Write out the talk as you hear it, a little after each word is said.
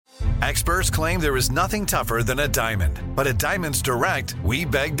Experts claim there is nothing tougher than a diamond. But at Diamonds Direct, we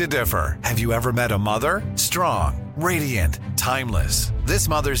beg to differ. Have you ever met a mother? Strong, radiant, timeless. This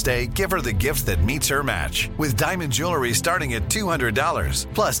Mother's Day, give her the gift that meets her match. With diamond jewelry starting at $200.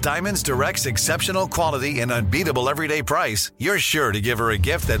 Plus Diamonds Direct's exceptional quality and unbeatable everyday price, you're sure to give her a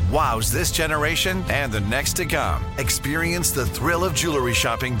gift that wows this generation and the next to come. Experience the thrill of jewelry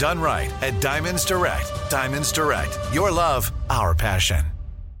shopping done right at Diamonds Direct. Diamonds Direct. Your love, our passion.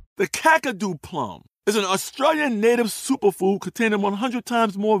 The Kakadu plum is an Australian native superfood containing 100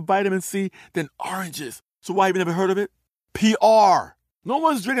 times more vitamin C than oranges. So why have you never heard of it? PR. No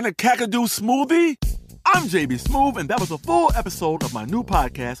one's drinking a Kakadu smoothie? I'm JB Smoove, and that was a full episode of my new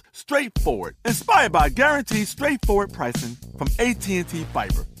podcast, Straightforward, inspired by guaranteed straightforward pricing from AT&T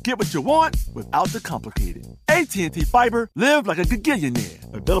Fiber. Get what you want without the complicated. AT&T Fiber, live like a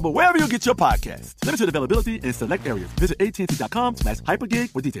gigillionaire. Available wherever you get your podcasts. Limited availability in select areas. Visit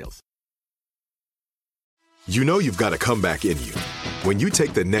AT&T.com/hypergig for details. You know you've got a comeback in you. When you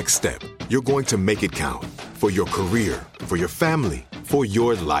take the next step, you're going to make it count. For your career, for your family, for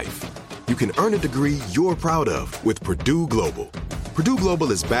your life. You can earn a degree you're proud of with Purdue Global. Purdue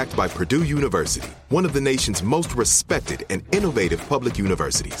Global is backed by Purdue University, one of the nation's most respected and innovative public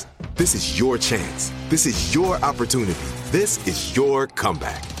universities. This is your chance. This is your opportunity. This is your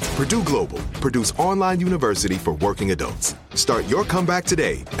comeback. Purdue Global, Purdue's online university for working adults. Start your comeback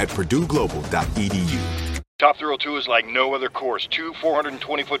today at purdueglobal.edu. Top Thrill 2 is like no other course. 2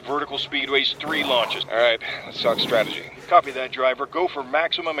 420-foot vertical speedways, 3 launches. All right, let's talk strategy. Copy that, driver. Go for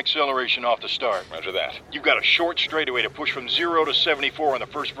maximum acceleration off the start. Roger that. You've got a short straightaway to push from 0 to 74 on the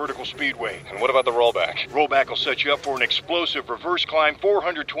first vertical speedway. And what about the rollback? Rollback will set you up for an explosive reverse climb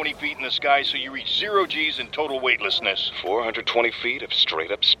 420 feet in the sky so you reach 0 G's in total weightlessness. 420 feet of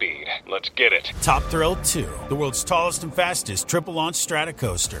straight-up speed. Let's get it. Top Thrill 2, the world's tallest and fastest triple-launch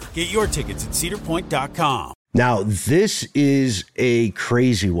Stratocoaster. Get your tickets at cedarpoint.com. Now, this is a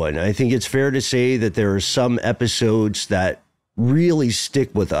crazy one. I think it's fair to say that there are some episodes that really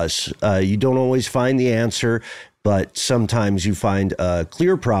stick with us. You don't always find the answer, but sometimes you find a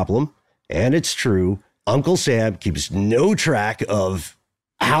clear problem, and it's true. Uncle Sam keeps no track of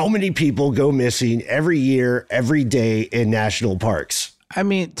how many people go missing every year, every day in national parks. I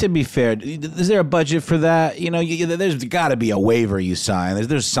mean, to be fair, is there a budget for that? You know, there's got to be a waiver you sign.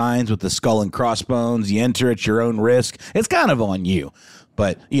 There's signs with the skull and crossbones. You enter at your own risk. It's kind of on you.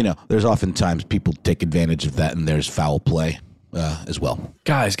 But, you know, there's oftentimes people take advantage of that, and there's foul play as well.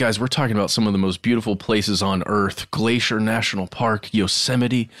 Guys, we're talking about some of the most beautiful places on Earth. Glacier National Park,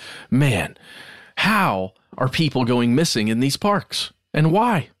 Yosemite. Man, how are people going missing in these parks? And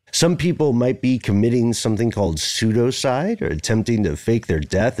why? Some people might be committing something called pseudocide or attempting to fake their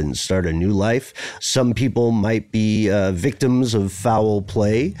death and start a new life. Some people might be victims of foul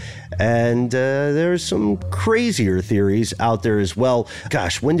play. And there's some crazier theories out there as well.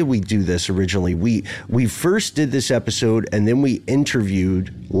 Gosh, when did we do this originally? We first did this episode and then we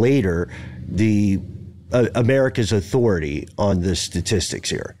interviewed later the America's authority on the statistics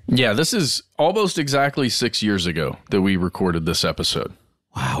here. Yeah, this is almost exactly 6 years ago that we recorded this episode.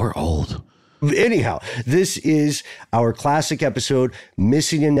 Wow, we're old. Anyhow, this is our classic episode,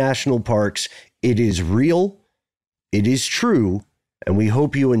 Missing in National Parks. It is real, it is true, and we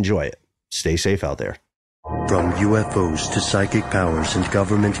hope you enjoy it. Stay safe out there. From UFOs to psychic powers and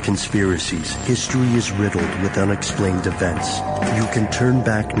government conspiracies, history is riddled with unexplained events. You can turn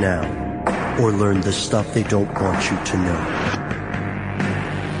back now or learn the stuff they don't want you to know.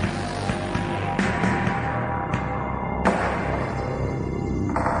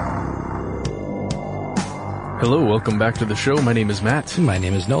 Hello, welcome back to the show. My name is Matt. My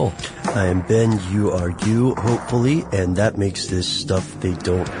name is Noel. I am Ben. You are you, hopefully, and that makes this stuff they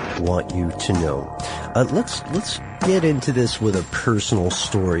don't want you to know. Let's get into this with a personal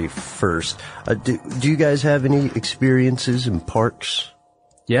story first. Do you guys have any experiences in parks?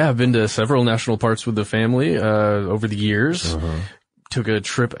 Yeah, I've been to several national parks with the family over the years. Took a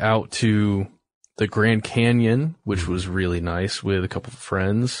trip out to the Grand Canyon, which was really nice, with a couple of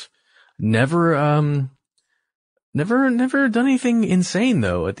friends. Never done anything insane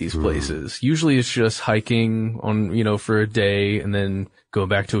though at these places. Usually it's just hiking on, for a day and then going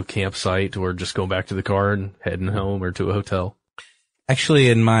back to a campsite or just going back to the car and heading home or to a hotel. Actually,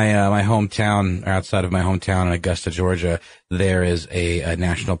 in my hometown, or outside of my hometown in Augusta, Georgia, there is a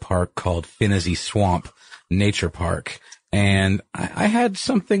national park called Finnissy Swamp Nature Park. And I had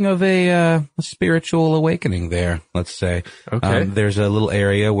something of a spiritual awakening there, let's say. Okay. There's a little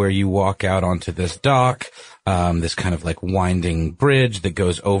area where you walk out onto this dock, this kind of like winding bridge that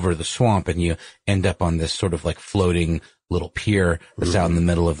goes over the swamp, and you end up on this sort of like floating little pier that's out in the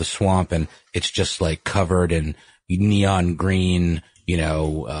middle of the swamp, and it's just like covered in neon green,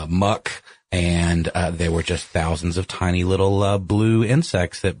 muck. And there were just thousands of tiny little blue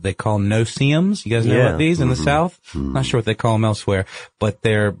insects that they call no-see-ums. You guys know what these in the South? Not sure what they call them elsewhere, but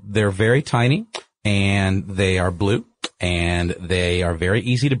they're very tiny, and they are blue, and they are very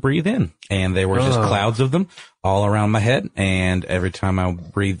easy to breathe in. And there were just clouds of them all around my head, and every time I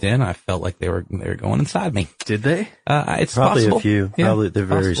breathed in, I felt like they were going inside me. Did they? It's probably possible. A few. Yeah, probably they're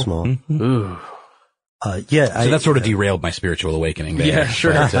very small. Mm-hmm. Ooh. So that sort of derailed my spiritual awakening there. Yeah,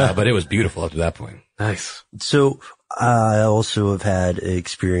 sure. But it was beautiful up to that point. Nice. So I also have had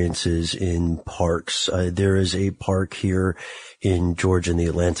experiences in parks. There is a park here in Georgia in the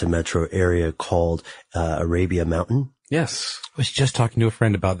Atlanta metro area called Arabia Mountain. Yes. I was just talking to a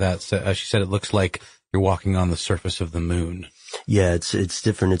friend about that. So, she said it looks like you're walking on the surface of the moon. Yeah, it's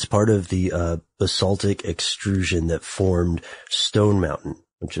different. It's part of the basaltic extrusion that formed Stone Mountain,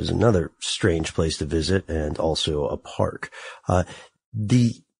 which is another strange place to visit and also a park.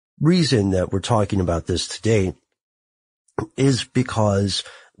 The reason that we're talking about this today is because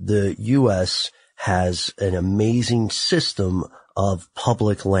the U.S. has an amazing system of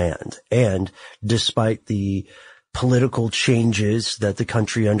public land. And despite the political changes that the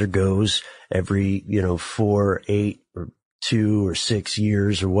country undergoes every, 4, 8, or 2 or 6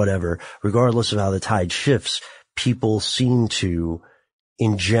 years or whatever, regardless of how the tide shifts, people seem to,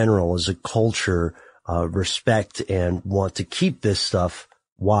 in general, as a culture, respect and want to keep this stuff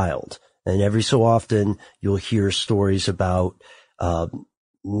wild. And every so often you'll hear stories about,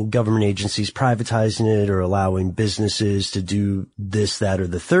 government agencies privatizing it or allowing businesses to do this, that, or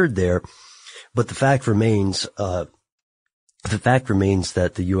the third there. But the fact remains that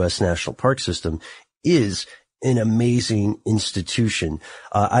the U.S. National Park System is an amazing institution.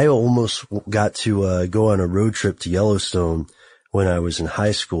 I almost got to, go on a road trip to Yellowstone when I was in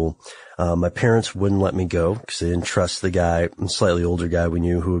high school. My parents wouldn't let me go because they didn't trust the guy, a slightly older guy we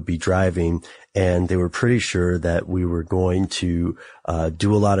knew who would be driving. And they were pretty sure that we were going to,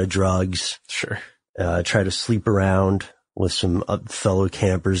 do a lot of drugs. Sure. Try to sleep around with some fellow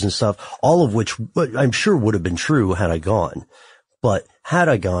campers and stuff, all of which I'm sure would have been true had I gone. But had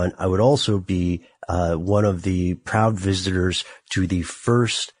I gone, I would also be, one of the proud visitors to the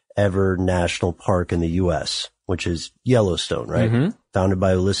first ever national park in the U.S., which is Yellowstone, right? Mm-hmm. Founded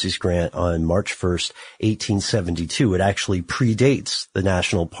by Ulysses Grant on March 1st, 1872. It actually predates the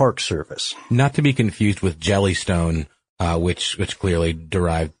National Park Service. Not to be confused with Jellystone, which clearly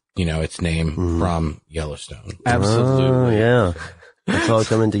derived, its name from Yellowstone. Absolutely. Oh, yeah. It's all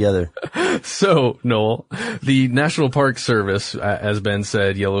coming together. So, Noel, the National Park Service, as Ben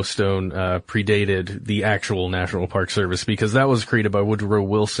said, Yellowstone predated the actual National Park Service because that was created by Woodrow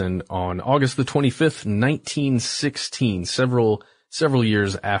Wilson on August the 25th, 1916, several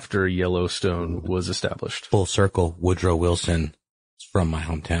years after Yellowstone was established. Full circle, Woodrow Wilson is from my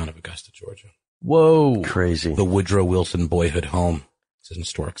hometown of Augusta, Georgia. Whoa. Crazy. The Woodrow Wilson Boyhood Home. It's an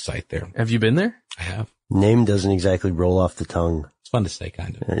historic site there. Have you been there? I have. Name doesn't exactly roll off the tongue. Fun to say,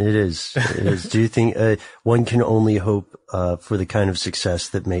 kind of. It is. It is. Do you think one can only hope for the kind of success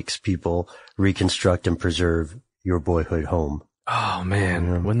that makes people reconstruct and preserve your boyhood home? Oh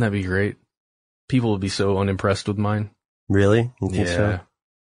man, wouldn't that be great? People would be so unimpressed with mine. Really? You think so?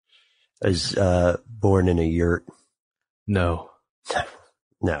 I was born in a yurt. No.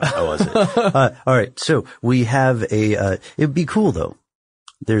 No, I wasn't. All right, so we have it'd be cool though.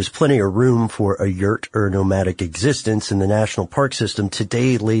 There's plenty of room for a yurt or nomadic existence in the National Park System.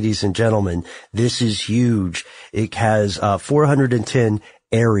 Today, ladies and gentlemen, this is huge. It has 410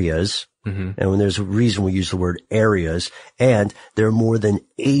 areas. Mm-hmm. And when there's a reason we use the word areas, and there are more than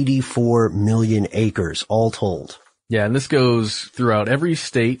 84 million acres all told. Yeah, and this goes throughout every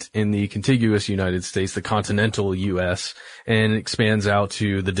state in the contiguous United States, the continental U.S., and it expands out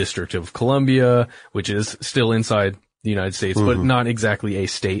to the District of Columbia, which is still inside the United States, but not exactly a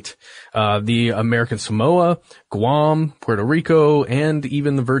state. The American Samoa, Guam, Puerto Rico, and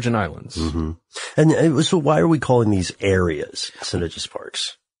even the Virgin Islands. Mm-hmm. And so why are we calling these areas instead of just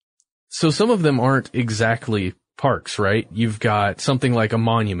parks? So some of them aren't exactly parks, right? You've got something like a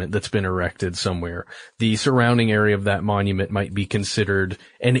monument that's been erected somewhere. The surrounding area of that monument might be considered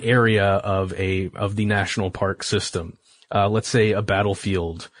an area of the national park system. Let's say a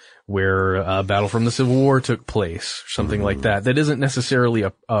battlefield where a battle from the Civil War took place, something like that. That isn't necessarily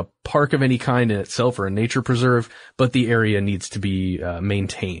a park of any kind in itself or a nature preserve, but the area needs to be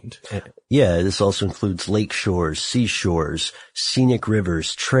maintained. Yeah, this also includes lake shores, seashores, scenic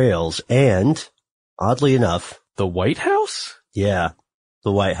rivers, trails, and, oddly enough, the White House? Yeah.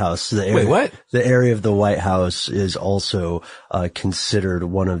 The White House. Wait, what? The area of the White House is also considered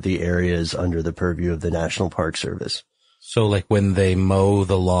one of the areas under the purview of the National Park Service. So like when they mow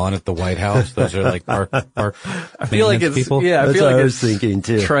the lawn at the White House, those are like park I feel like it's, people? yeah, I That's feel what like I was it's thinking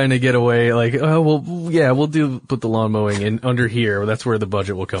too. trying to get away. Like, oh, well, yeah, put the lawn mowing in under here. That's where the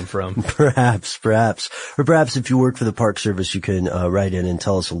budget will come from. Perhaps. Or perhaps if you work for the Park Service, you can write in and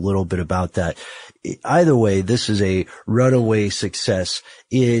tell us a little bit about that. Either way, this is a runaway success.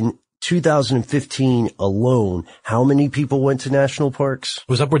 In 2015 alone, how many people went to national parks? It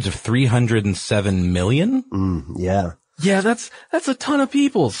was upwards of 307 million. Yeah. Yeah, that's a ton of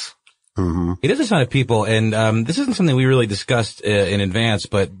peoples. Mm-hmm. It is a ton of people, and this isn't something we really discussed in advance,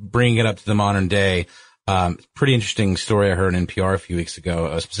 but bringing it up to the modern day, pretty interesting story I heard on NPR a few weeks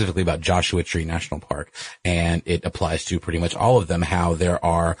ago, specifically about Joshua Tree National Park, and it applies to pretty much all of them, how there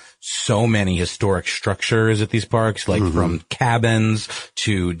are so many historic structures at these parks, like from cabins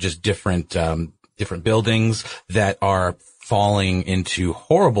to just different buildings that are falling into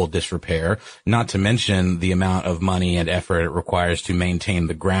horrible disrepair, not to mention the amount of money and effort it requires to maintain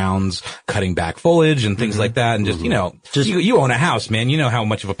the grounds, cutting back foliage and things like that. And just, you own a house, man. You know how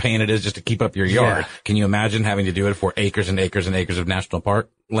much of a pain it is just to keep up your yard. Yeah. Can you imagine having to do it for acres and acres and acres of national park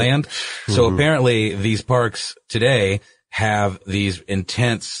land? So apparently these parks today have these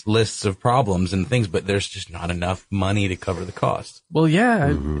intense lists of problems and things, but there's just not enough money to cover the cost. Well, yeah.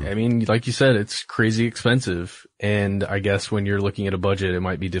 I mean, like you said, it's crazy expensive. And I guess when you're looking at a budget, it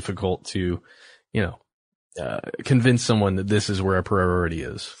might be difficult to, convince someone that this is where a priority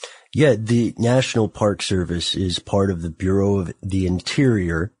is. Yeah, the National Park Service is part of the Bureau of the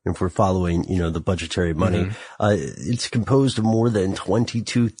Interior. If we're following, the budgetary money, it's composed of more than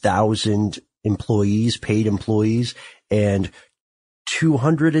 22,000 employees, paid employees, and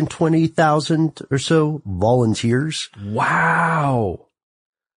 220,000 or so volunteers. Wow.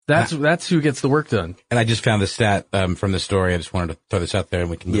 That's who gets the work done. And I just found the stat from the story. I just wanted to throw this out there and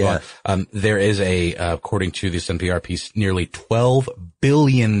we can move on. There is according to this NPR piece, nearly $12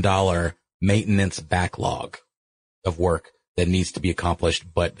 billion maintenance backlog of work that needs to be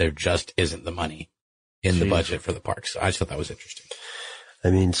accomplished, but there just isn't the money in the budget for the parks. So I just thought that was interesting. I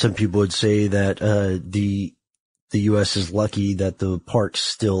mean, some people would say that the U.S. is lucky that the parks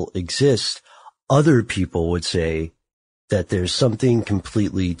still exist. Other people would say that there's something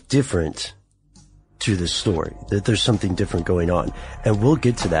completely different to this story, that there's something different going on. And we'll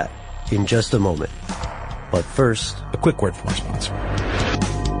get to that in just a moment. But first, a quick word from our sponsor.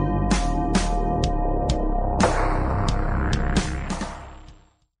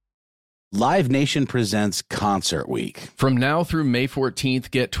 Live Nation presents Concert Week. From now through May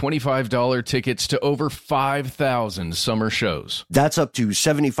 14th, get $25 tickets to over 5,000 summer shows. That's up to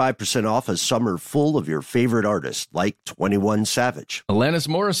 75% off a summer full of your favorite artists, like 21 Savage, Alanis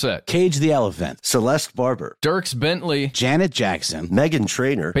Morissette, Cage the Elephant, Celeste Barber, Dierks Bentley, Janet Jackson, Meghan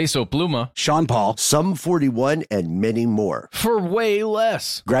Trainor, Peso Pluma, Sean Paul, Sum 41, and many more. For way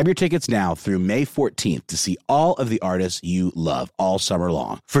less. Grab your tickets now through May 14th to see all of the artists you love all summer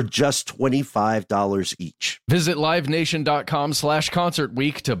long for just $25 each. Visit livenation.com/Concert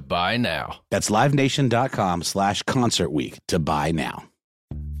Week to buy now. That's livenation.com/Concert Week to buy now.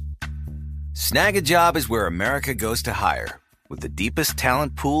 Snag a Job is where America goes to hire, with the deepest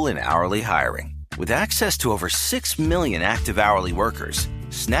talent pool in hourly hiring. With access to over 6 million active hourly workers,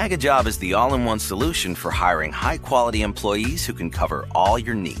 Snag a Job is the all-in-one solution for hiring high-quality employees who can cover all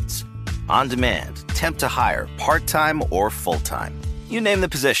your needs. On demand, temp to hire, part-time or full-time. You name the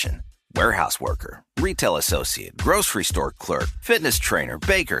position. Warehouse worker, retail associate, grocery store clerk, fitness trainer,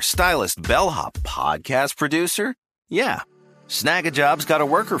 baker, stylist, bellhop, podcast producer. Yeah, Snag a Job's got a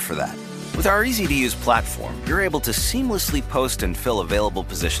worker for that. With our easy-to-use platform, you're able to seamlessly post and fill available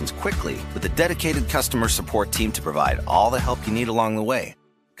positions quickly with a dedicated customer support team to provide all the help you need along the way.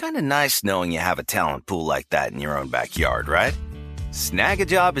 Kind of nice knowing you have a talent pool like that in your own backyard, right? Snag a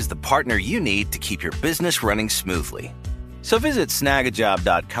Job is the partner you need to keep your business running smoothly. So visit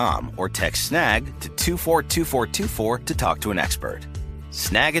snagajob.com or text SNAG to 242424 to talk to an expert.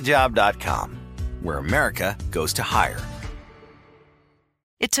 Snagajob.com, where America goes to hire.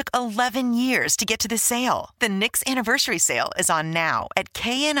 It took 11 years to get to this sale. The Knix Anniversary Sale is on now at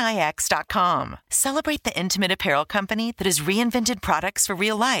knix.com. Celebrate the intimate apparel company that has reinvented products for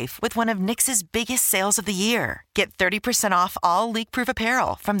real life with one of Knix's biggest sales of the year. Get 30% off all leak-proof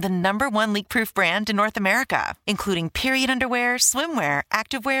apparel from the #1 leak-proof brand in North America, including period underwear, swimwear,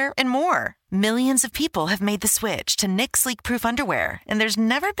 activewear, and more. Millions of people have made the switch to Knix leak-proof underwear, and there's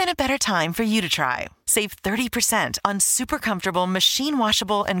never been a better time for you to try. Save 30% on super comfortable,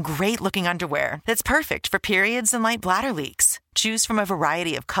 machine-washable, and great-looking underwear that's perfect for periods and light bladder leaks. Choose from a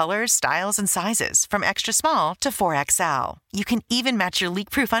variety of colors, styles, and sizes, from extra small to 4XL. You can even match your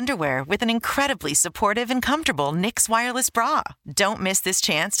leak-proof underwear with an incredibly supportive and comfortable Knix wireless bra. Don't miss this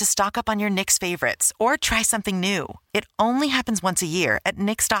chance to stock up on your Knix favorites or try something new. It only happens once a year at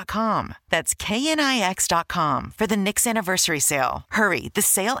Knix.com. That's KNIX.com for the Knix anniversary sale. Hurry, the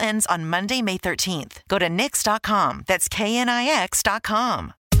sale ends on Monday, May 13th. Go to Knix.com. That's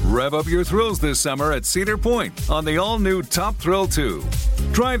KNIX.com. Rev up your thrills this summer at Cedar Point on the all-new Top Thrill 2.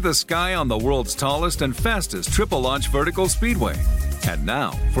 Drive the sky on the world's tallest and fastest triple-launch vertical speedway. And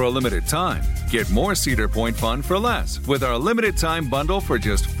now, for a limited time, get more Cedar Point fun for less with our limited-time bundle for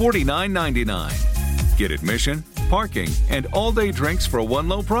just $49.99. Get admission, parking, and all-day drinks for one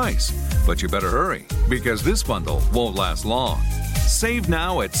low price. But you better hurry, because this bundle won't last long. Save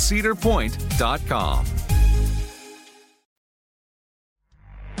now at cedarpoint.com.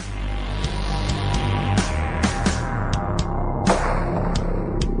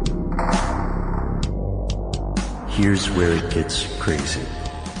 Here's where it gets crazy.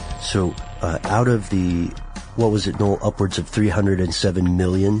 So, out of the, what was it, Noel, upwards of 307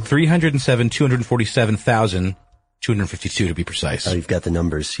 million? 247,252 to be precise. Oh, you've got the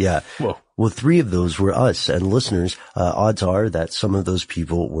numbers, yeah. Whoa. Well, 3 of those were us, and listeners, odds are that some of those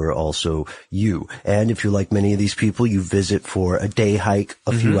people were also you. And if you're like many of these people, you visit for a day hike,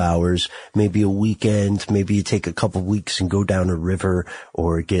 a few hours, maybe a weekend, maybe you take a couple weeks and go down a river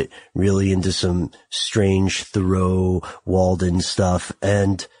or get really into some strange Thoreau, Walden stuff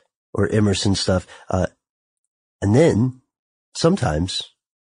or Emerson stuff. And then sometimes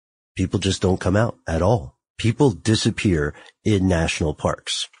people just don't come out at all. People disappear in national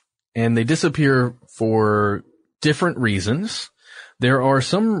parks. And they disappear for different reasons. There are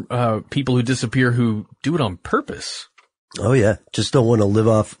some people who disappear who do it on purpose. Oh yeah, just don't want to live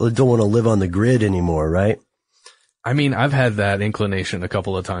on the grid anymore, right? I mean, I've had that inclination a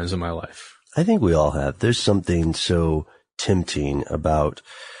couple of times in my life. I think we all have. There's something so tempting about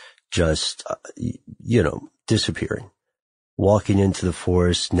just, disappearing. Walking into the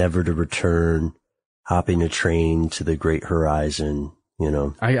forest, never to return, hopping a train to the great horizon,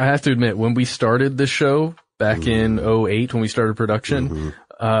 I have to admit, when we started this show back in 2008, when we started production,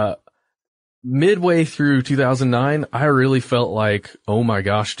 midway through 2009, I really felt like, oh my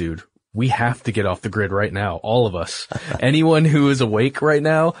gosh, dude, we have to get off the grid right now. All of us. Anyone who is awake right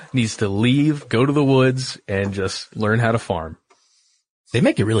now needs to leave, go to the woods, and just learn how to farm. They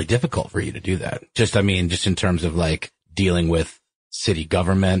make it really difficult for you to do that. Just in terms of like dealing with city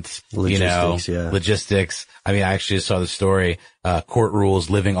government, logistics. I mean, I actually saw the story, court rules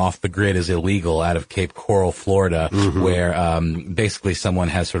living off the grid is illegal out of Cape Coral, Florida, where, basically someone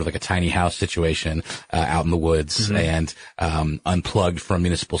has sort of like a tiny house situation, out in the woods and, unplugged from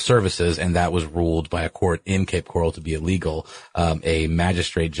municipal services. And that was ruled by a court in Cape Coral to be illegal. A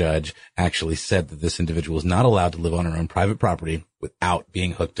magistrate judge actually said that this individual is not allowed to live on her own private property without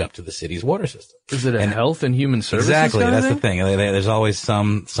being hooked up to the city's water system. Is it a health and human services? Exactly. That's the thing. There's always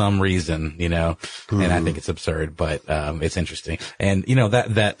some reason, and I think it's absurd, but, it's interesting. And,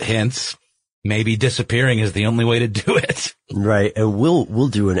 that hence maybe disappearing is the only way to do it. Right. And we'll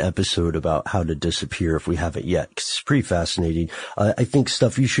do an episode about how to disappear if we haven't yet, 'cause it's pretty fascinating. I think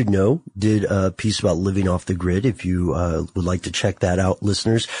Stuff You Should Know did a piece about living off the grid, if you, would like to check that out,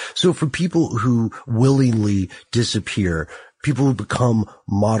 listeners. So for people who willingly disappear, people who become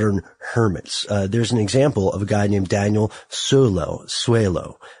modern hermits. There's an example of a guy named Daniel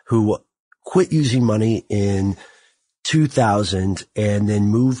Suelo, who quit using money in 2000 and then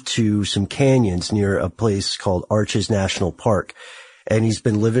moved to some canyons near a place called Arches National Park. And he's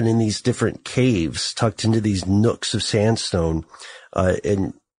been living in these different caves tucked into these nooks of sandstone.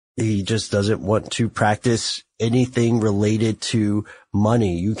 And he just doesn't want to practice anything related to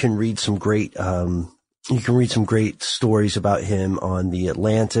money. You can read some great stories about him on The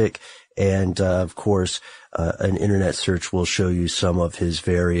Atlantic. And, of course, an internet search will show you some of his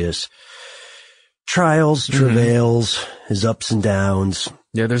various trials, travails, his ups and downs.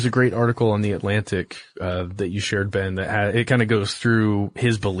 Yeah, there's a great article on The Atlantic, that you shared, Ben, that it kind of goes through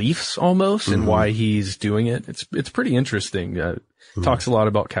his beliefs almost and why he's doing it. It's pretty interesting. Talks a lot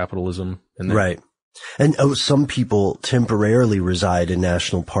about capitalism. Right. And some people temporarily reside in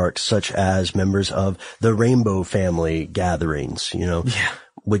national parks, such as members of the Rainbow Family gatherings,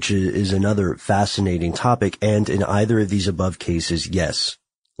 which is another fascinating topic. And in either of these above cases, yes,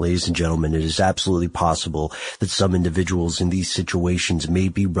 ladies and gentlemen, it is absolutely possible that some individuals in these situations may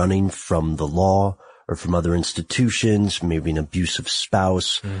be running from the law or from other institutions, maybe an abusive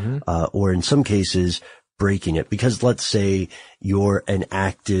spouse, or in some cases, breaking it. Because let's say you're an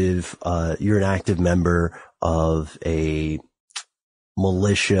active member of a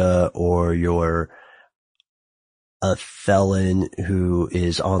militia or you're a felon who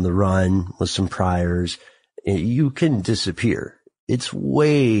is on the run with some priors, you can disappear. It's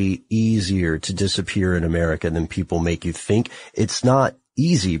way easier to disappear in America than people make you think. It's not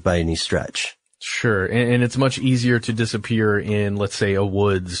easy by any stretch. Sure. And it's much easier to disappear in, let's say, a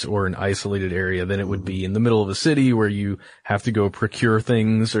woods or an isolated area than it would be in the middle of a city where you have to go procure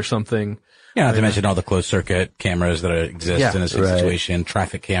things or something. Yeah, not to mention all the closed circuit cameras that exist in a situation,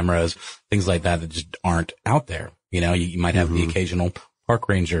 traffic cameras, things like that just aren't out there. You know, you might have the occasional park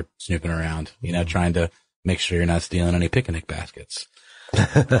ranger snooping around, you know, trying to make sure you're not stealing any picnic baskets.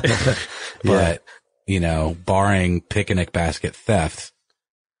 But, you know, barring picnic basket theft,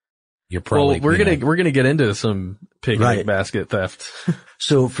 you're probably... Well, we're gonna get into some picnic basket theft.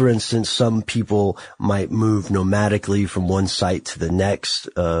 So, for instance, some people might move nomadically from one site to the next,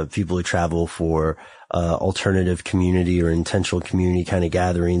 people who travel for, alternative community or intentional community kind of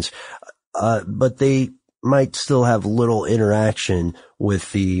gatherings, but they might still have little interaction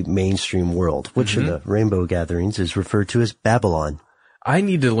with the mainstream world, which in the rainbow gatherings is referred to as Babylon. I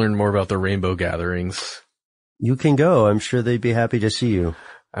need to learn more about the rainbow gatherings. You can go. I'm sure they'd be happy to see you.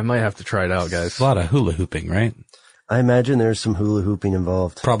 I might have to try it out, guys. It's a lot of hula hooping, right? I imagine there's some hula hooping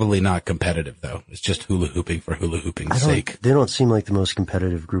involved. Probably not competitive, though. It's just hula hooping for hula hooping's sake. They don't seem like the most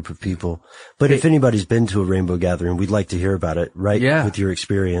competitive group of people. But if anybody's been to a rainbow gathering, we'd like to hear about it, right? Yeah. With your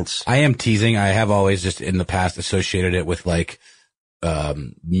experience. I am teasing. I have always just in the past associated it with like,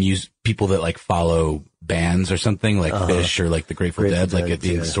 people that like follow bands or something like Fish or like the Grateful Dead, like it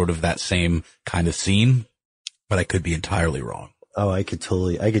being sort of that same kind of scene. But I could be entirely wrong. Oh, I could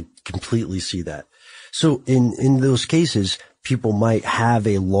completely see that. So in those cases, people might have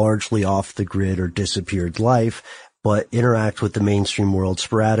a largely off the grid or disappeared life, but interact with the mainstream world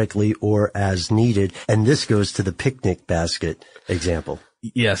sporadically or as needed. And this goes to the picnic basket example.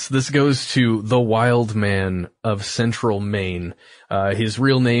 Yes, this goes to the wild man of Central Maine. His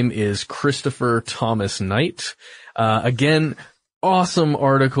real name is Christopher Thomas Knight. Again, awesome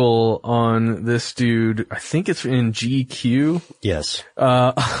article on this dude. I think it's in GQ. Yes.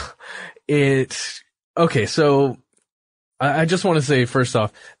 Okay, so I just want to say first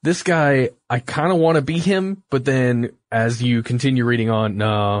off, this guy, I kind of want to be him, but then as you continue reading on,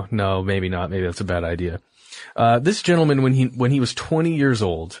 no, maybe not. Maybe that's a bad idea. This gentleman, when he was 20 years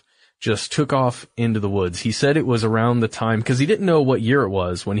old, just took off into the woods. He said it was around the time, because he didn't know what year it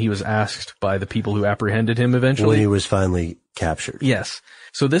was when he was asked by the people who apprehended him eventually. When he was finally captured. Yes.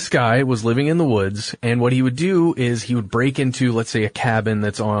 So this guy was living in the woods, and what he would do is he would break into, let's say, a cabin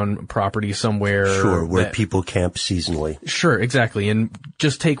that's on property somewhere. Sure, where people camp seasonally. Sure, exactly. And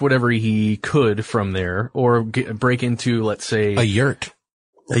just take whatever he could from there, or break into, let's say... a yurt.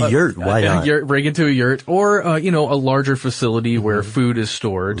 A yurt, why not? Break into a yurt, or, a larger facility where food is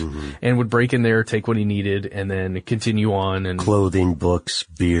stored, and would break in there, take what he needed, and then continue on. And clothing, books,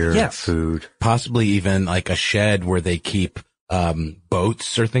 beer, food. Possibly even like a shed where they keep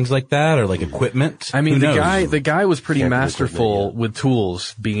boats or things like that, or like equipment. I mean, the guy was pretty masterful with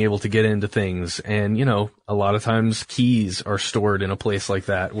tools, being able to get into things. And, a lot of times keys are stored in a place like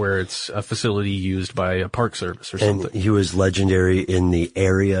that where it's a facility used by a park service or something. And he was legendary in the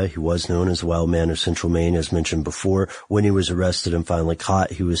area. He was known as the Wild Man of Central Maine, as mentioned before. When he was arrested and finally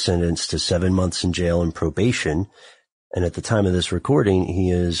caught, he was sentenced to 7 months in jail and probation. And at the time of this recording,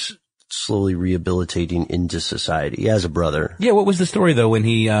 he is slowly rehabilitating into society. He has a brother. Yeah, what was the story though when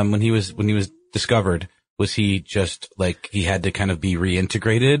he was discovered? Was he just like he had to kind of be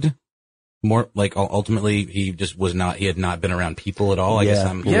reintegrated? More like ultimately he had not been around people at all. I guess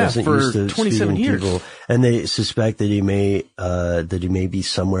he wasn't for used to 27 years. People. And they suspect that he may be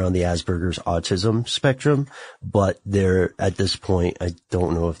somewhere on the Asperger's autism spectrum, but at this point, I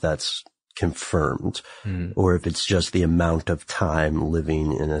don't know if that's confirmed or if it's just the amount of time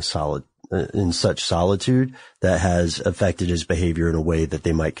living in such solitude that has affected his behavior in a way that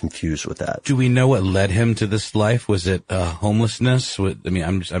they might confuse with that. Do we know what led him to this life? Was it homelessness?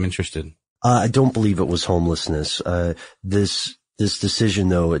 I'm interested. I don't believe it was homelessness. This decision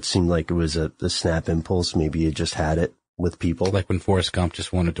though, it seemed like it was a snap impulse. Maybe he just had it with people. Like when Forrest Gump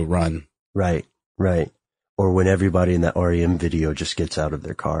just wanted to run. Right. Or when everybody in that REM video just gets out of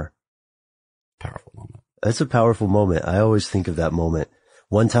their car. Powerful moment. That's a powerful moment. I always think of that moment.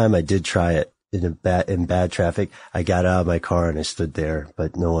 One time I did try it in bad traffic. I got out of my car and I stood there,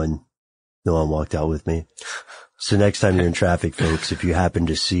 but no one walked out with me. So next time you're in traffic, folks, if you happen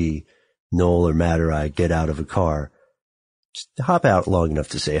to see Noel or Matt or I get out of a car, just hop out long enough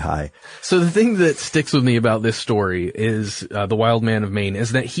to say hi. So the thing that sticks with me about this story is the Wild Man of Maine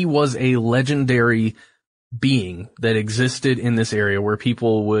is that he was a legendary being that existed in this area where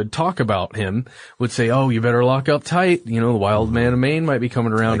people would talk about him, would say, oh, you better lock up tight. You know, the wild man of Maine might be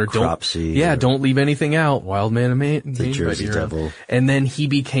coming around, like or don't leave anything out. Wild man of Maine. The Jersey Devil. And then he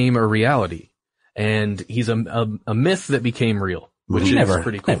became a reality, and he's a myth that became real, which is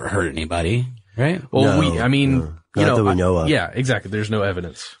pretty cool. Never hurt anybody, right? Well, Not that we know of. Yeah, exactly. There's no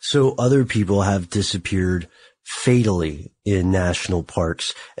evidence. So other people have disappeared fatally in national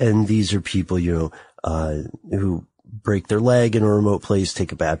parks, and these are people, who break their leg in a remote place,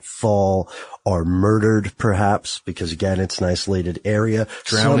 take a bad fall, are murdered perhaps, because again, it's an isolated area.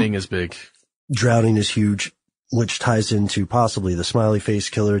 Drowning is big. Drowning is huge, which ties into possibly the Smiley Face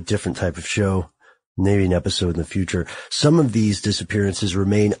Killer, different type of show, maybe an episode in the future. Some of these disappearances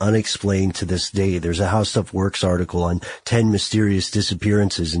remain unexplained to this day. There's a How Stuff Works article on 10 mysterious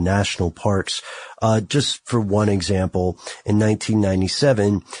disappearances in national parks. Just for one example, in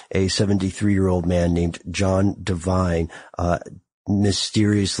 1997, a 73-year-old man named John Devine,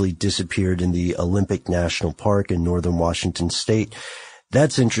 mysteriously disappeared in the Olympic National Park in northern Washington state.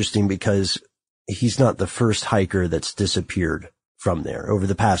 That's interesting because he's not the first hiker that's disappeared from there. Over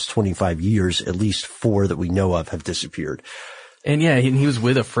the past 25 years, at least 4 that we know of have disappeared. And yeah, he was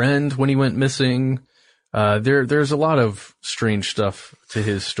with a friend when he went missing. There's a lot of strange stuff to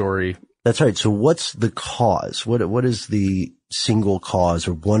his story. That's right. So what's the cause? What is the single cause,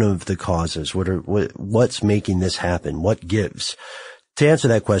 or one of the causes? What's making this happen? What gives? To answer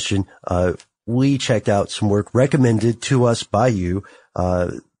that question, we checked out some work recommended to us by you,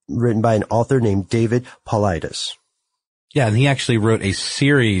 written by an author named David Paulides. Yeah, and he actually wrote a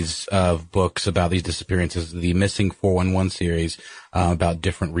series of books about these disappearances, the Missing 411 series, about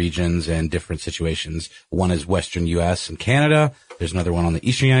different regions and different situations. One is Western U.S. and Canada. There's another one on the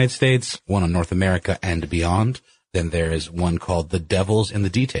Eastern United States, one on North America and beyond. Then there is one called The Devils in the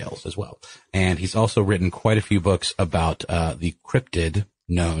Details as well. And he's also written quite a few books about the cryptid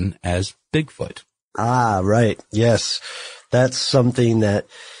known as Bigfoot. Ah, right. Yes. That's something that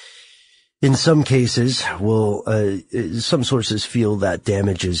in some cases some sources feel that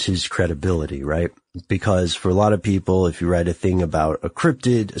damages his credibility, right? Because for a lot of people, if you write a thing about a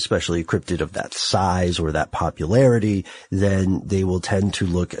cryptid, especially a cryptid of that size or that popularity, then they will tend to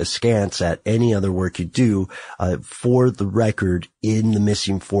look askance at any other work you do. For the record, in the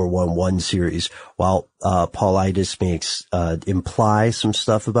Missing 411 series, while Paulides makes imply some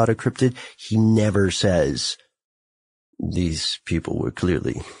stuff about a cryptid, he never says these people were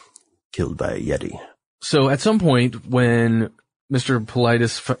clearly killed by a Yeti. So at some point when Mr.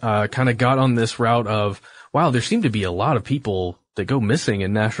 Paulides kind of got on this route of, wow, there seem to be a lot of people that go missing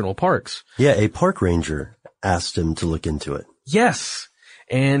in national parks. Yeah, a park ranger asked him to look into it. Yes.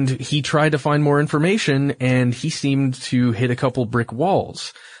 And he tried to find more information, and he seemed to hit a couple brick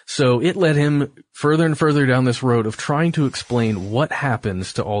walls. So it led him further and further down this road of trying to explain what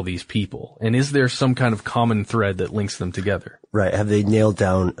happens to all these people. And is there some kind of common thread that links them together? Right. Have they nailed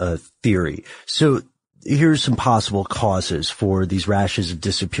down a theory? So here's some possible causes for these rashes of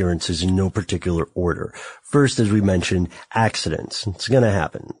disappearances in no particular order. First, as we mentioned, accidents. It's going to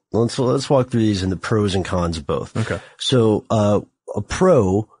happen. Let's walk through these and the pros and cons of both. Okay. So, a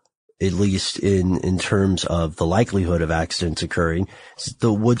pro, at least in terms of the likelihood of accidents occurring,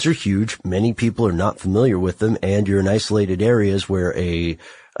 the woods are huge. Many people are not familiar with them, and you're in isolated areas where a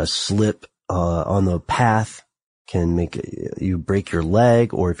slip on the path can make you break your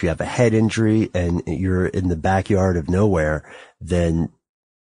leg, or if you have a head injury and you're in the backyard of nowhere, then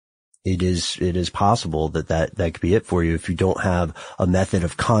it is possible that could be it for you if you don't have a method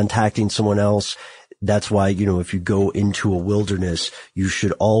of contacting someone else. That's why, if you go into a wilderness, you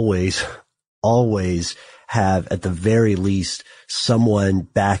should always have, at the very least, someone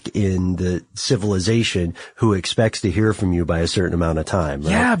back in the civilization who expects to hear from you by a certain amount of time.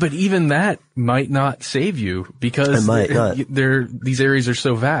 Right? Yeah, but even that might not save you because these areas are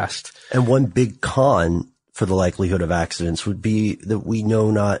so vast. And one big con for the likelihood of accidents would be that we know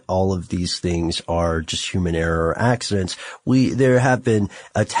not all of these things are just human error or accidents. There have been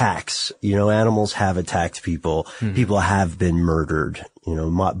attacks, animals have attacked people. People have been murdered,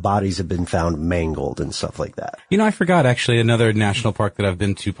 bodies have been found mangled and stuff like that. I forgot actually another national park that I've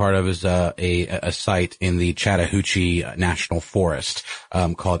been to part of is, a site in the Chattahoochee National Forest,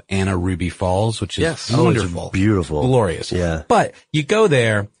 called Anna Ruby Falls, which is wonderful. It's beautiful. Glorious. Yeah. But you go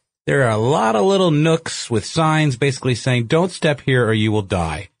there, there are a lot of little nooks with signs basically saying, don't step here or you will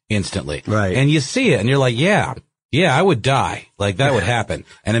die instantly. Right. And you see it and you're like, yeah, I would die. Like that would happen.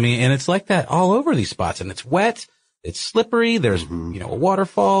 And and it's like that all over these spots, and it's wet it's slippery. There's, a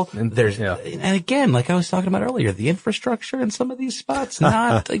waterfall. And and again, like I was talking about earlier, the infrastructure in some of these spots,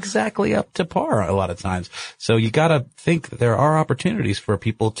 not exactly up to par a lot of times. So you got to think that there are opportunities for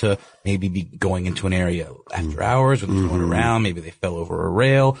people to maybe be going into an area after hours when they're going around. Maybe they fell over a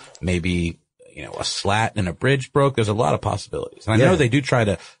rail. Maybe, a slat and a bridge broke. There's a lot of possibilities. And I know they do try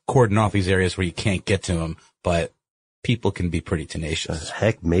to cordon off these areas where you can't get to them, but people can be pretty tenacious.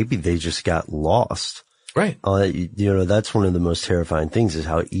 Heck, maybe they just got lost. Right. That's one of the most terrifying things is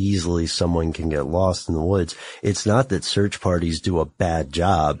how easily someone can get lost in the woods. It's not that search parties do a bad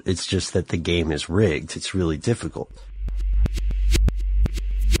job. It's just that the game is rigged. It's really difficult.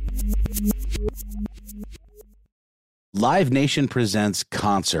 Live Nation presents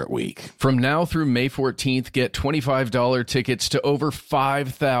Concert Week. From now through May 14th, get $25 tickets to over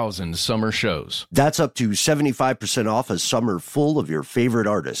 5,000 summer shows. That's up to 75% off a summer full of your favorite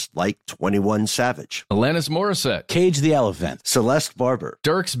artists, like 21 Savage, Alanis Morissette, Cage the Elephant, Celeste Barber,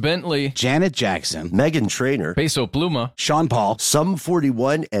 Dierks Bentley, Janet Jackson, Meghan Trainor, Peso Pluma, Sean Paul, Sum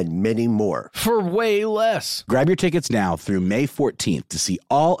 41, and many more. For way less. Grab your tickets now through May 14th to see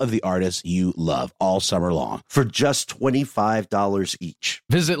all of the artists you love all summer long. For just $25 each.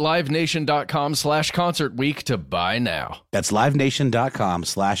 Visit livenation.com/Concert Week to buy now. That's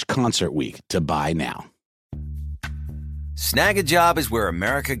livenation.com/Concert Week to buy now. Snag a Job is where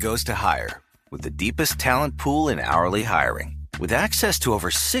America goes to hire, with the deepest talent pool in hourly hiring. With access to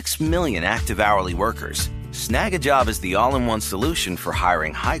over 6 million active hourly workers, Snag a Job is the all-in-one solution for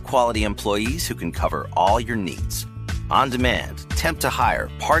hiring high-quality employees who can cover all your needs. On demand, temp to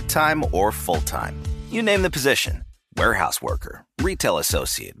hire, part-time or full-time. You name the position. Warehouse worker, retail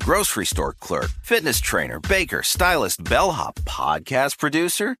associate, grocery store clerk, fitness trainer, baker, stylist, bellhop, podcast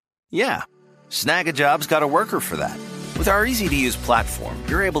producer. Yeah, Snag a Job's got a worker for that. With our easy-to-use platform,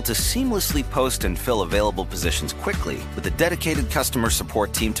 you're able to seamlessly post and fill available positions quickly with a dedicated customer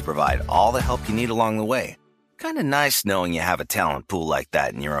support team to provide all the help you need along the way. Kind of nice knowing you have a talent pool like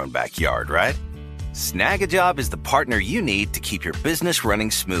that in your own backyard, right? Snag a Job is the partner you need to keep your business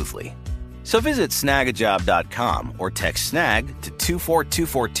running smoothly. So visit snagajob.com or text SNAG to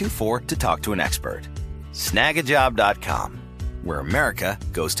 242424 to talk to an expert. Snagajob.com, where America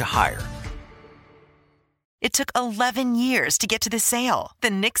goes to hire. It took 11 years to get to this sale. The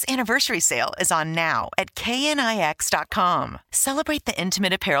Knix Anniversary Sale is on now at knix.com. Celebrate the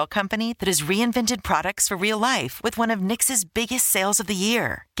intimate apparel company that has reinvented products for real life with one of Knix's biggest sales of the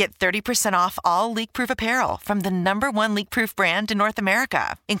year. Get 30% off all leak-proof apparel from the #1 leak-proof brand in North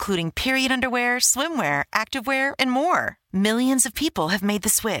America, including period underwear, swimwear, activewear, and more. Millions of people have made the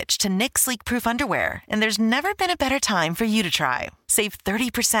switch to Knix leak-proof underwear, and there's never been a better time for you to try. Save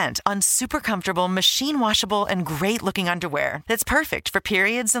 30% on super comfortable, machine-washable, and great-looking underwear that's perfect for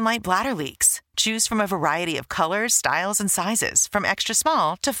periods and light bladder leaks. Choose from a variety of colors, styles, and sizes, from extra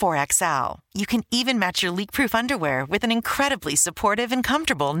small to 4XL. You can even match your leak-proof underwear with an incredibly supportive and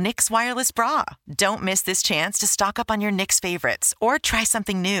comfortable Knix wireless bra. Don't miss this chance to stock up on your Knix favorites or try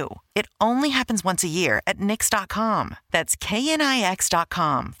something new. It only happens once a year at Knix.com. That's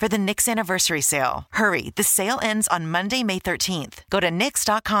KNIX.com for the Knix Anniversary Sale. Hurry, the sale ends on Monday, May 13th. Go to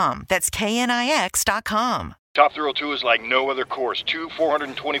Knix.com. That's KNIX.com. Top Thrill 2 is like no other course. 2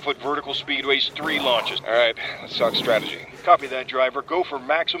 420-foot vertical speedways, 3 launches. All right, let's talk strategy. Copy that, driver. Go for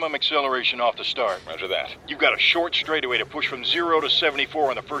maximum acceleration off the start. Roger that. You've got a short straightaway to push from 0 to 74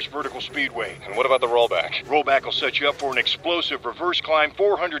 on the first vertical speedway. And what about the rollback? Rollback will set you up for an explosive reverse climb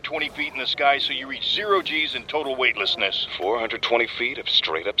 420 feet in the sky so you reach 0 G's in total weightlessness. 420 feet of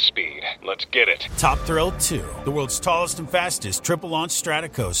straight-up speed. Let's get it. Top Thrill 2, the world's tallest and fastest triple-launch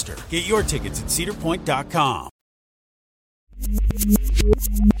stratocoaster. Get your tickets at cedarpoint.com.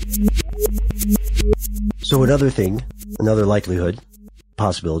 So another likelihood,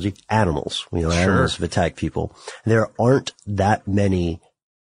 possibility, animals. Animals have attacked people. There aren't that many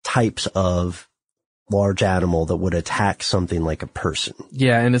types of large animal that would attack something like a person.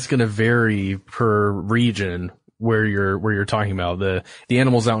 Yeah, and it's going to vary per region where you're talking about. The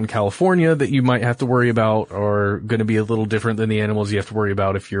animals out in California that you might have to worry about are going to be a little different than the animals you have to worry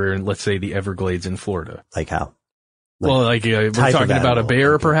about if you're in, let's say, the Everglades in Florida. Like how? We're talking about a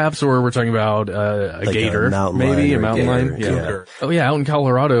bear, perhaps, or we're talking about a gator, maybe a mountain lion. Yeah. Oh yeah, out in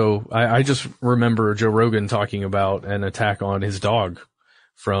Colorado, I just remember Joe Rogan talking about an attack on his dog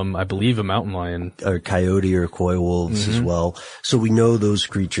from, I believe, a mountain lion, or coyote, or coy wolves as well. So we know those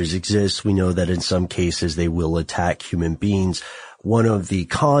creatures exist. We know that in some cases they will attack human beings. One of the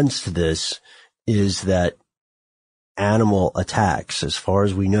cons to this is that animal attacks, as far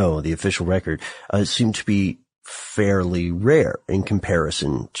as we know, the official record, seem to be fairly rare in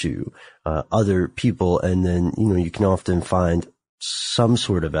comparison to other people. And then, you can often find some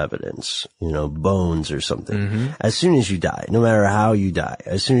sort of evidence, bones or something. Mm-hmm. As soon as you die, no matter how you die,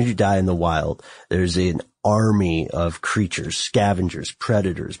 as soon as you die in the wild, there's an army of creatures, scavengers,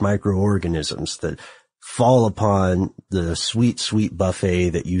 predators, microorganisms that fall upon the sweet, sweet buffet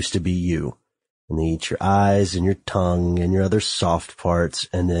that used to be you. And they eat your eyes and your tongue and your other soft parts.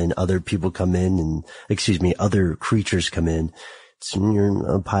 And then other people come in other creatures come in.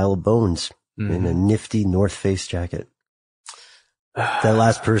 You're a pile of bones in a nifty North Face jacket. That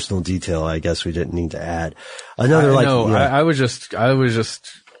last personal detail, I guess we didn't need to add. I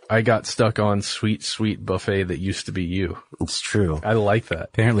got stuck on sweet, sweet buffet that used to be you. It's true. I like that.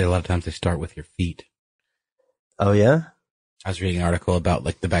 Apparently a lot of times they start with your feet. Oh yeah? I was reading an article about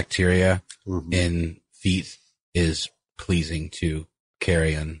like the bacteria in feet is pleasing to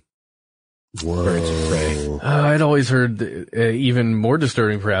carrion birds of prey. I'd always heard even more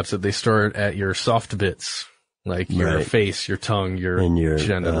disturbing perhaps that they start at your soft bits. Like your face, your tongue, your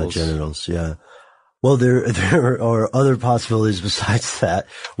genitals. Yeah. Well, there are other possibilities besides that,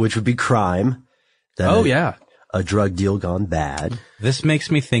 which would be crime. A drug deal gone bad. This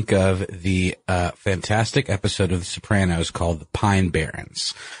makes me think of the fantastic episode of The Sopranos called The Pine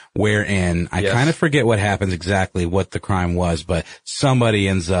Barrens, wherein I kind of forget what happens exactly, what the crime was, but somebody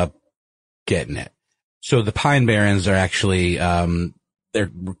ends up getting it. So the Pine Barrens are actually they're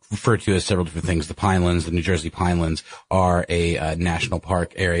referred to as several different things. The Pinelands, the New Jersey Pinelands, are a national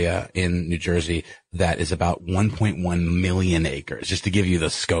park area in New Jersey that is about 1.1 million acres, just to give you the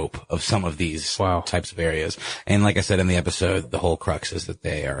scope of some of these types of areas. And like I said in the episode, the whole crux is that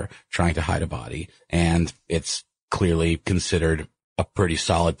they are trying to hide a body, and it's clearly considered a pretty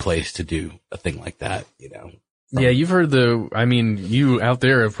solid place to do a thing like that, Yeah, you've heard you out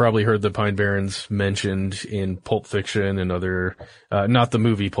there have probably heard the Pine Barrens mentioned in Pulp Fiction and other, not the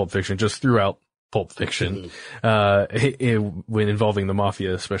movie Pulp Fiction, just throughout Pulp Fiction, when involving the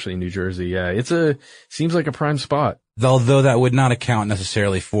mafia, especially in New Jersey. Yeah, seems like a prime spot. Although that would not account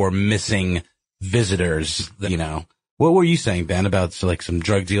necessarily for missing visitors, What were you saying, Ben, about some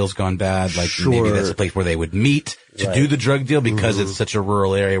drug deals gone bad? Like maybe that's a place where they would meet to do the drug deal because it's such a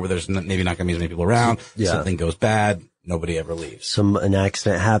rural area where there's maybe not going to be as many people around. Yeah. Something goes bad, nobody ever leaves. An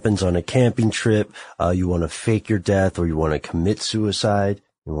accident happens on a camping trip. You want to fake your death, or you want to commit suicide.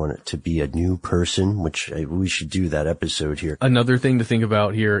 You want it to be a new person, which we should do that episode here. Another thing to think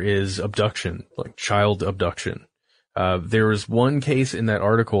about here is abduction, like child abduction. There was one case in that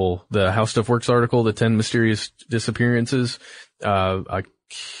article, the How Stuff Works article, the 10 mysterious disappearances. A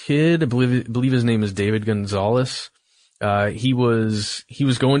kid, I believe his name is David Gonzalez. He was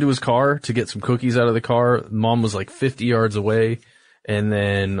going to his car to get some cookies out of the car. Mom was like 50 yards away. And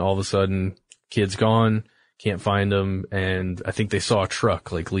then all of a sudden, kid's gone, can't find him. And I think they saw a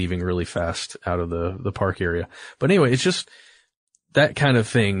truck like leaving really fast out of the park area. But anyway, it's just that kind of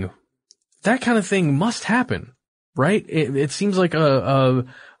thing must happen. Right? It seems like a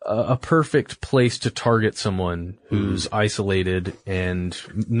perfect place to target someone who's isolated and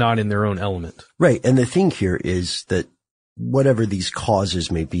not in their own element. Right. And the thing here is that whatever these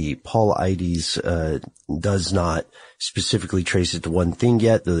causes may be, Paul Eides does not specifically trace it to one thing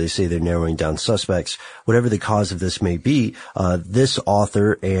yet, though they say they're narrowing down suspects. Whatever the cause of this may be, this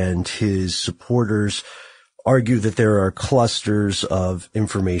author and his supporters argue that there are clusters of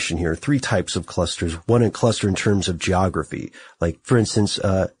information here, 3 types of clusters. One, a cluster in terms of geography. Like, for instance,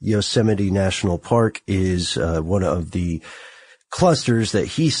 Yosemite National Park is one of the clusters that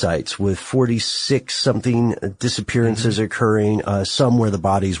he cites, with 46-something disappearances occurring, some where the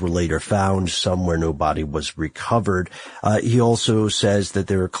bodies were later found, some where no body was recovered. He also says that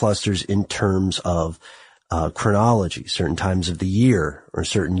there are clusters in terms of chronology, certain times of the year or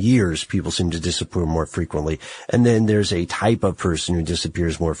certain years, people seem to disappear more frequently. And then there's a type of person who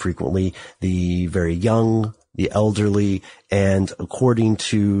disappears more frequently, the very young, the elderly, and according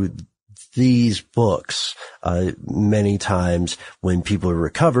to these books, many times when people are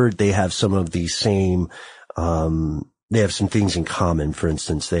recovered, they have some of the same, they have some things in common. For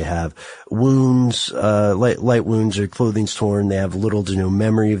instance, they have wounds, light wounds or clothing torn. They have little to no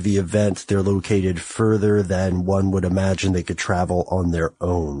memory of the event. They're located further than one would imagine they could travel on their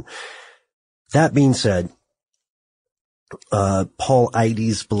own. That being said, Paul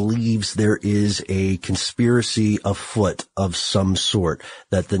Eides believes there is a conspiracy afoot of some sort,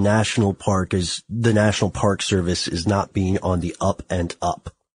 that the National Park Service is not being on the up and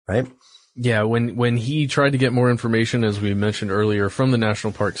up, right? Yeah, when he tried to get more information, as we mentioned earlier, from the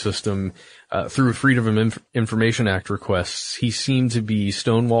National Park System, through Freedom of Information Act requests, he seemed to be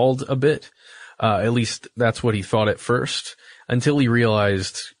stonewalled a bit. At least that's what he thought at first, until he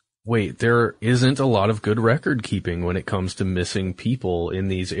realized, wait, there isn't a lot of good record keeping when it comes to missing people in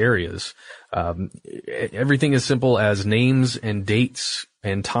these areas. Everything as simple as names and dates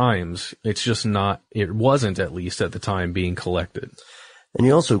and times. It's just not, it wasn't, at least at the time, being collected. And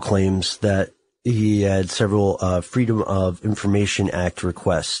he also claims that he had several Freedom of Information Act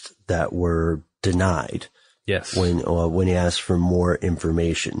requests that were denied. Yes. When he asked for more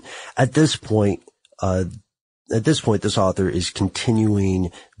information. At this point, this author is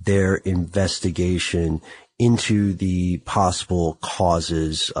continuing their investigation into the possible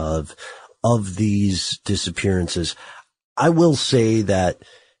causes of these disappearances. I will say that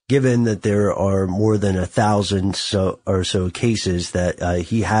given that there are more than 1,000 or so cases that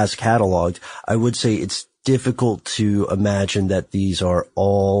he has cataloged, I would say it's difficult to imagine that these are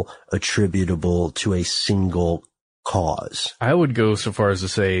all attributable to a single cause. I would go so far as to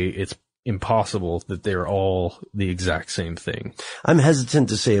say it's impossible that they're all the exact same thing. I'm hesitant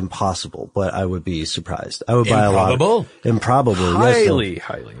to say impossible, but I would be surprised. I would buy Improbable? Improbable. Highly, yes,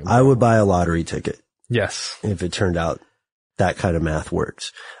 highly. I would buy a lottery ticket. Yes. If it turned out that kind of math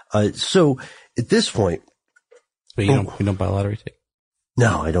works. So at this point. But you don't buy a lottery ticket?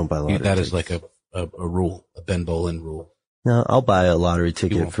 No, I don't buy a lottery ticket. That is like a rule, a Ben Bowlin rule. No, I'll buy a lottery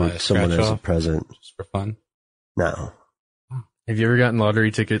ticket for someone as a present. Just for fun? No. Have you ever gotten lottery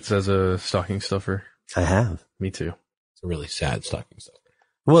tickets as a stocking stuffer? I have. Me too. It's a really sad stocking stuffer.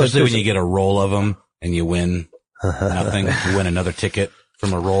 Well, especially when you get a roll of them and you win nothing. You win another ticket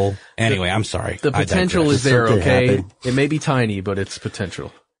from a roll. Anyway, I'm sorry. The potential is there, okay? It may be tiny, but it's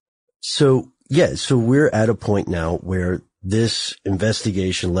potential. So we're at a point now where this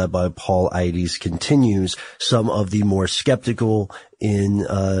investigation led by Paul Eides continues. Some of the more skeptical in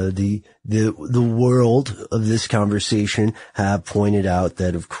the world of this conversation have pointed out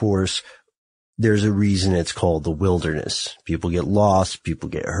that, of course, there's a reason it's called the wilderness. People get lost, people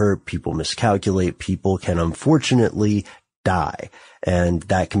get hurt, people miscalculate, people can unfortunately die. And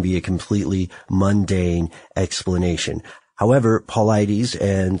that can be a completely mundane explanation. However, Paul Eides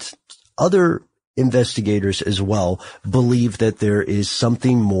and other investigators as well believe that there is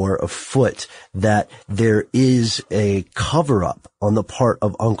something more afoot, that there is a cover-up on the part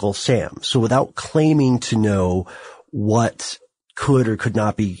of Uncle Sam. So without claiming to know what could or could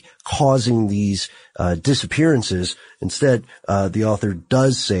not be causing these disappearances, instead, the author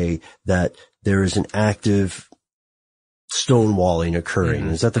does say that there is an active stonewalling occurring.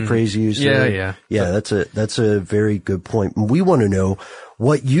 Is that the phrase you used? Yeah. Yeah, that's a very good point. We want to know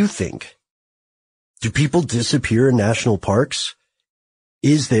what you think. Do people disappear in national parks?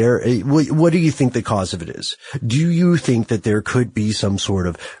 Is there what do you think the cause of it is? Do you think that there could be some sort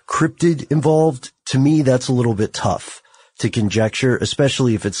of cryptid involved? To me, that's a little bit tough to conjecture,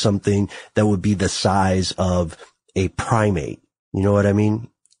 especially if it's something that would be the size of a primate. You know what I mean?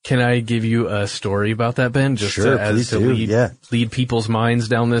 Can I give you a story about that, Ben? Just sure, to lead people's minds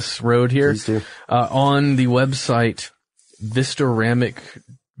down this road here. Please do. On the website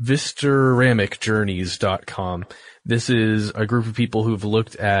VistaramicJourneys.com. This is a group of people who've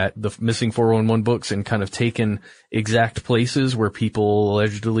looked at the missing 411 books and kind of taken exact places where people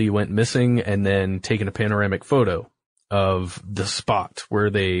allegedly went missing and then taken a panoramic photo of the spot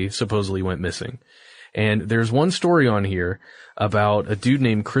where they supposedly went missing. And there's one story on here about a dude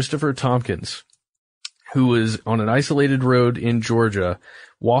named Christopher Tompkins who was on an isolated road in Georgia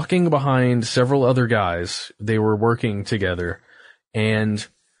walking behind several other guys. They were working together, and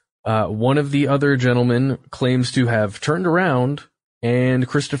one of the other gentlemen claims to have turned around and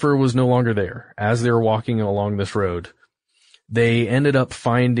Christopher was no longer there as they were walking along this road. They ended up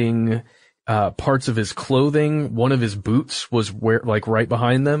finding parts of his clothing. One of his boots was right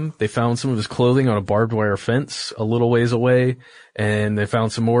behind them. They found some of his clothing on a barbed wire fence a little ways away, and they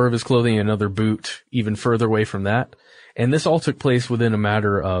found some more of his clothing in another boot even further away from that. And this all took place within a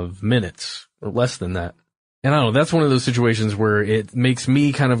matter of minutes, or less than that. And I don't know, that's one of those situations where it makes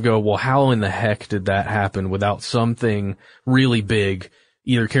me kind of go, well, how in the heck did that happen without something really big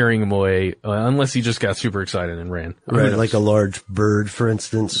either carrying him away, unless he just got super excited and ran. Right, like a large bird, for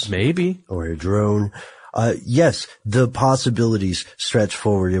instance. Maybe. Or a drone. Yes, the possibilities stretch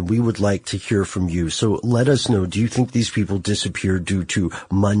forward, and we would like to hear from you. So let us know, do you think these people disappeared due to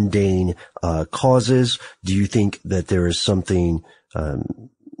mundane causes? Do you think that there is something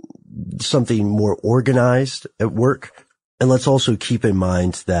more organized at work? And let's also keep in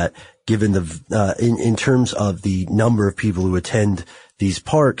mind that given in terms of the number of people who attend these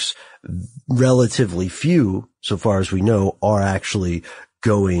parks, relatively few, so far as we know, are actually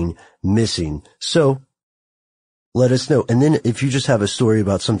going missing. So let us know. And then if you just have a story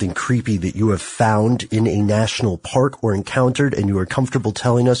about something creepy that you have found in a national park or encountered and you are comfortable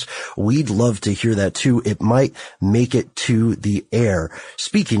telling us, we'd love to hear that too. It might make it to the air.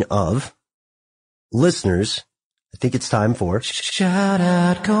 Speaking of listeners, I think it's time for Shout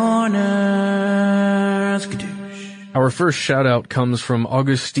Out Corners. Our first shout out comes from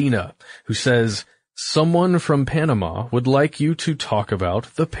Augustina, who says, someone from Panama would like you to talk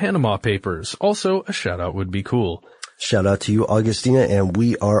about the Panama Papers. Also, a shout out would be cool. Shout out to you, Augustina, and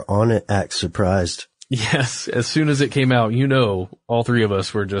we are on it. Act surprised. Yes, as soon as it came out, all three of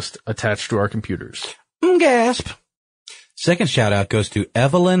us were just attached to our computers. Gasp. Second shout out goes to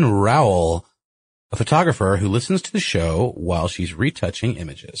Evelyn Rowell, a photographer who listens to the show while she's retouching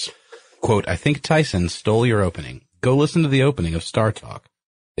images. Quote, I think Tyson stole your opening. Go listen to the opening of Star Talk.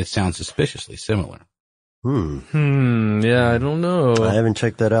 It sounds suspiciously similar. Yeah, I don't know. I haven't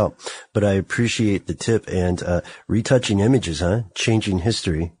checked that out, but I appreciate the tip. And retouching images, huh? Changing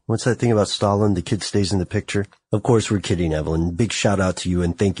history. What's that thing about Stalin? The kid stays in the picture. Of course, we're kidding, Evelyn. Big shout out to you,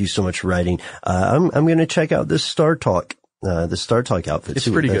 and thank you so much for writing. I'm going to check out this Star Talk, the Star Talk outfit. It's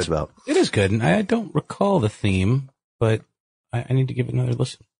see pretty what that's good. about. It is good, and I don't recall the theme, but I need to give it another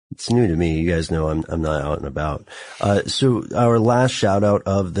listen. It's new to me. You guys know I'm not out and about. So our last shout out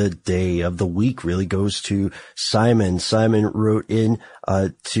of the day, of the week, really goes to Simon. Simon wrote in,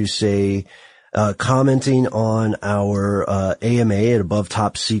 to say, commenting on our, AMA at Above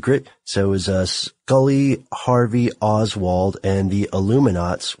Top Secret. So it was, Scully, Harvey, Oswald, and the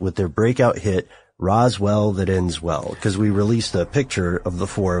Illuminats with their breakout hit, Roswell That Ends Well, because we released a picture of the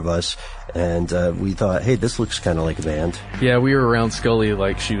four of us, and we thought, hey, this looks kind of like a band. Yeah, we were around Scully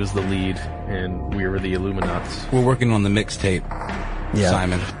like she was the lead, and we were the Illuminats. We're working on the mixtape,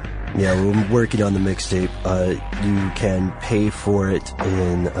 Simon. Yeah, we're working on the mixtape. You can pay for it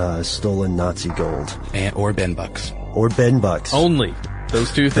in stolen Nazi gold. Or Ben Bucks. Or Ben Bucks. Only.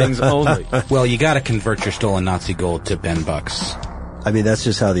 Those two things only. Well, you got to convert your stolen Nazi gold to Ben Bucks. I mean, that's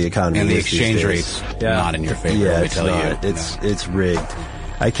just how the economy is. And the these exchange days. rate's not in your favor, Yeah, let me it's tell not. you. It's rigged.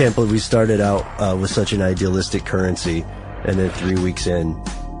 I can't believe we started out with such an idealistic currency, and then 3 weeks in,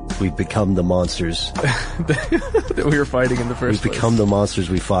 we've become the monsters that we were fighting in the first place. We've become the monsters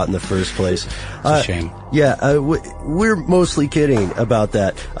we fought in the first place. It's a shame. Yeah, we're mostly kidding about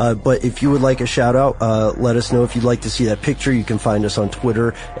that. But if you would like a shout out, let us know. If you'd like to see that picture, you can find us on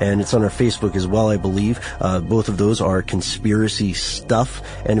Twitter, and it's on our Facebook as well, I believe. Both of those are Conspiracy Stuff.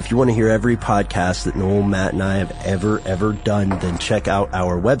 And if you want to hear every podcast that Noel, Matt, and I have ever done, then check out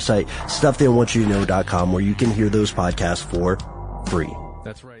our website, StuffTheyDon'tWantYouToKnow.com, where you can hear those podcasts for free.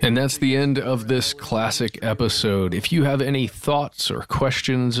 That's right. And that's the end of this classic episode. If you have any thoughts or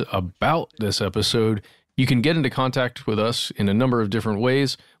questions about this episode, you can get into contact with us in a number of different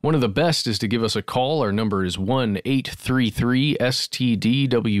ways. One of the best is to give us a call. Our number is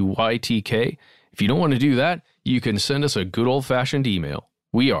 1-833-STDWYTK. If you don't want to do that, you can send us a good old-fashioned email.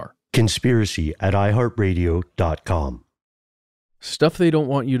 We are conspiracy@iheartradio.com. Stuff They Don't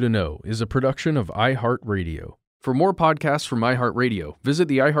Want You to Know is a production of iHeartRadio. For more podcasts from iHeartRadio, visit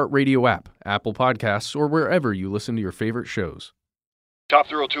the iHeartRadio app, Apple Podcasts, or wherever you listen to your favorite shows. Top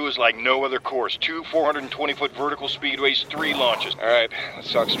Thrill 2 is like no other course. 2 420-foot vertical speedways, 3 launches. All right,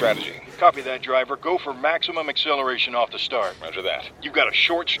 let's talk strategy. Copy that, driver. Go for maximum acceleration off the start. Roger that. You've got a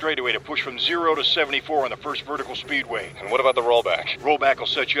short straightaway to push from 0 to 74 on the first vertical speedway. And what about the rollback? Rollback will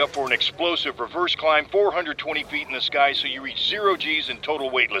set you up for an explosive reverse climb 420 feet in the sky so you reach 0 G's in total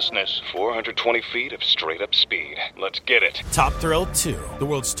weightlessness. 420 feet of straight-up speed. Let's get it. Top Thrill 2, the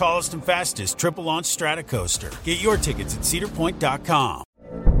world's tallest and fastest triple-launch Stratocoaster. Get your tickets at cedarpoint.com.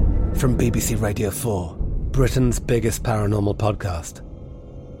 From BBC Radio 4, Britain's biggest paranormal podcast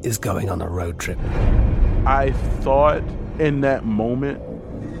is going on a road trip. I thought in that moment,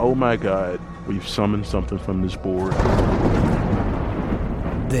 oh my God, we've summoned something from this board.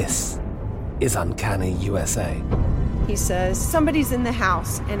 This is Uncanny USA. He says, somebody's in the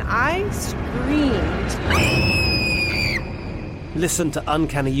house, and I screamed. Listen to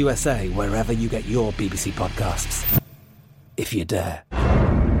Uncanny USA wherever you get your BBC podcasts, if you dare.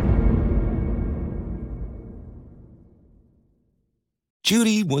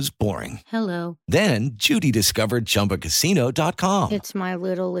 Judy was boring. Hello. Then Judy discovered ChumbaCasino.com. It's my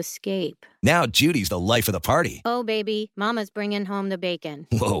little escape. Now Judy's the life of the party. Oh, baby, mama's bringing home the bacon.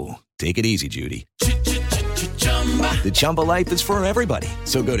 Whoa, take it easy, Judy. The Chumba life is for everybody.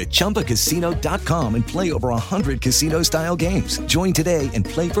 So go to ChumbaCasino.com and play over 100 casino-style games. Join today and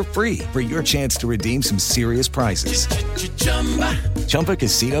play for free for your chance to redeem some serious prizes.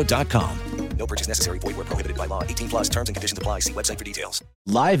 ChumbaCasino.com. No purchase necessary. Void where prohibited by law. 18 plus terms and conditions apply. See website for details.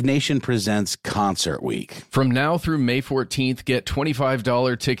 Live Nation presents Concert Week. From now through May 14th, get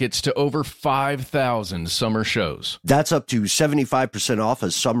 $25 tickets to over 5,000 summer shows. That's up to 75% off a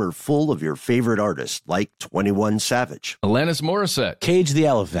summer full of your favorite artists, like 21 Savage, Alanis Morissette, Cage the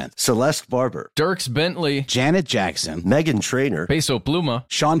Elephant, Celeste Barber, Dierks Bentley, Janet Jackson, Meghan Trainor, Peso Pluma,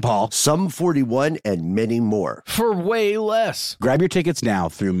 Sean Paul, Sum 41, and many more. For way less. Grab your tickets now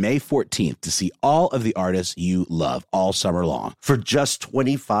through May 14th to see all of the artists you love all summer long for just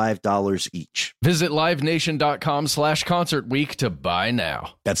 $25 each. Visit livenation.com/concertweek to buy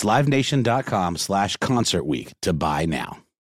now. That's livenation.com/concertweek to buy now.